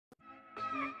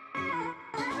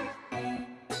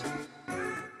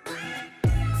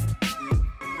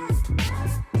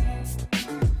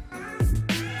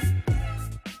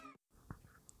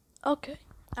Okay,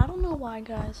 I don't know why,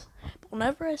 guys, but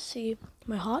whenever I see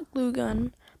my hot glue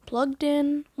gun plugged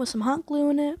in with some hot glue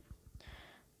in it,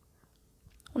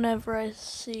 whenever I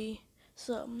see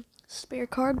some spare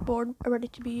cardboard ready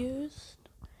to be used,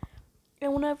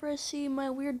 and whenever I see my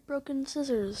weird broken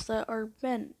scissors that are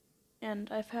bent and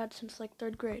I've had since like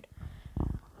 3rd grade.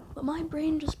 But my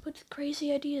brain just puts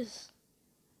crazy ideas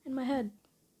in my head.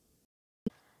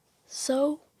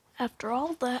 So, after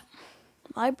all that,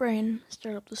 my brain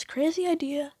stirred up this crazy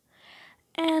idea,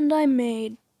 and I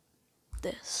made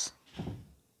this.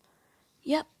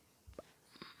 Yep,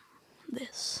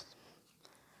 this.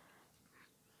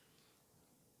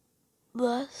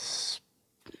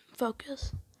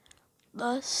 Focus.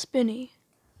 The spinny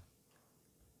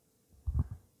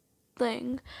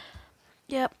thing.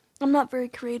 Yep, I'm not very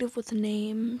creative with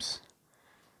names.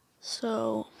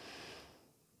 So,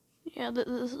 yeah, this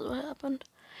is what happened.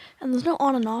 And there's no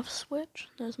on and off switch.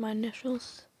 There's my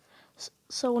initials.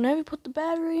 So whenever you put the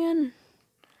battery in,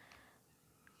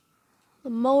 the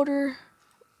motor,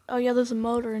 oh yeah, there's a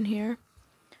motor in here,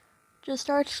 just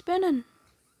starts spinning.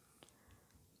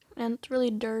 And it's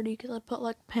really dirty because I put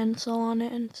like pencil on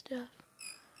it and stuff.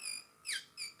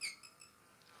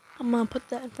 I'm gonna put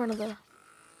that in front of the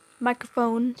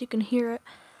microphone so you can hear it.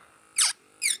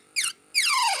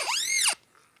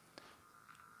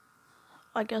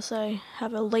 I guess I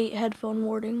have a late headphone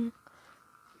warning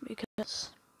because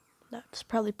that's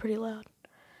probably pretty loud.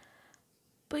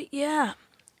 But yeah,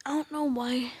 I don't know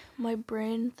why my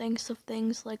brain thinks of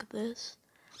things like this.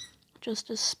 Just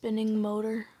a spinning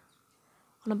motor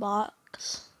on a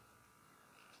box.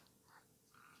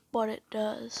 But it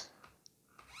does.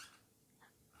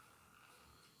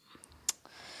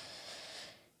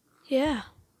 Yeah.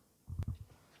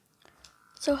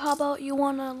 So how about you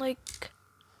wanna like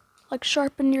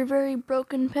sharpen your very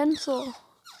broken pencil?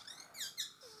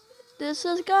 This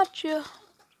has got you.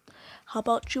 How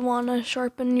about you wanna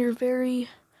sharpen your very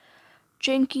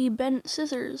janky bent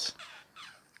scissors?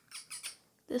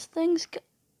 This thing's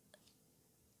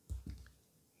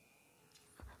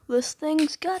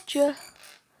got you.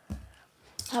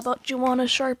 How about you wanna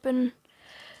sharpen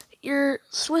your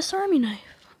Swiss Army knife?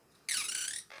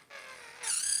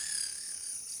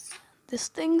 This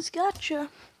thing's got you.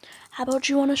 How about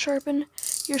you want to sharpen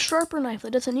your sharper knife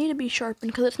that doesn't need to be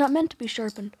sharpened because it's not meant to be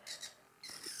sharpened?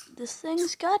 This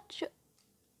thing's got you.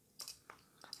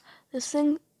 This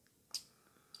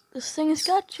thing's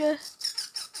got you.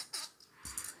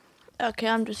 Okay,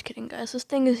 I'm just kidding, guys. This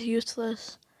thing is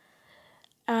useless.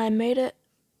 And I made it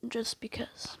just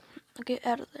because. Now get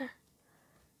out of there.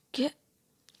 Get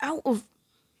out of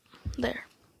there.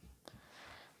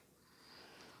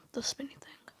 The spinny thing.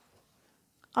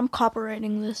 I'm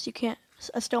copyrighting this. You can't.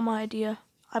 I stole my idea.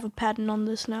 I have a patent on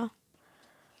this now.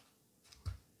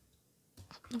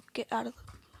 Get out of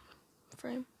the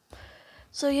frame.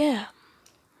 So yeah.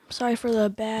 Sorry for the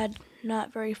bad,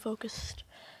 not very focused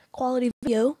quality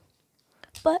video.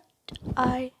 But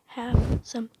I have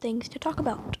some things to talk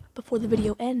about before the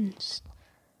video ends.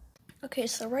 Okay,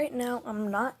 so right now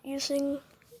I'm not using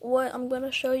what I'm going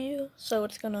to show you. So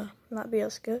it's going to not be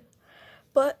as good.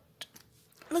 But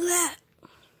look at that.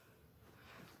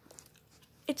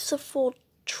 It's a full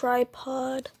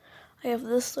tripod. I have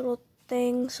this little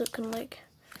thing so it can like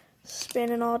spin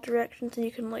in all directions and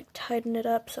you can like tighten it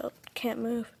up so it can't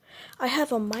move. I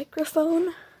have a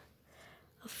microphone,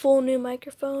 a full new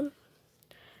microphone,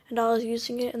 and I was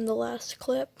using it in the last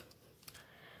clip.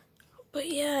 But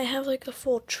yeah, I have like a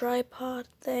full tripod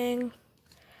thing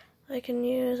I can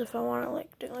use if I want to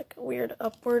like do like a weird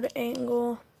upward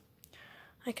angle.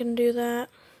 I can do that.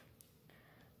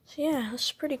 So yeah,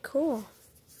 that's pretty cool.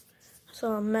 It's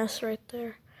a mess right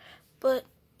there. But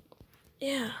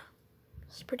yeah,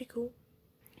 it's pretty cool.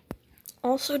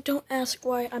 Also, don't ask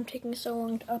why I'm taking so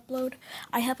long to upload.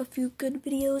 I have a few good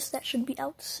videos that should be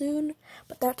out soon,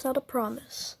 but that's not a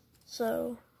promise.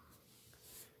 So,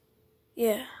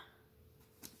 yeah.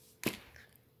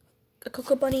 A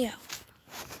Cocoa Bunny out.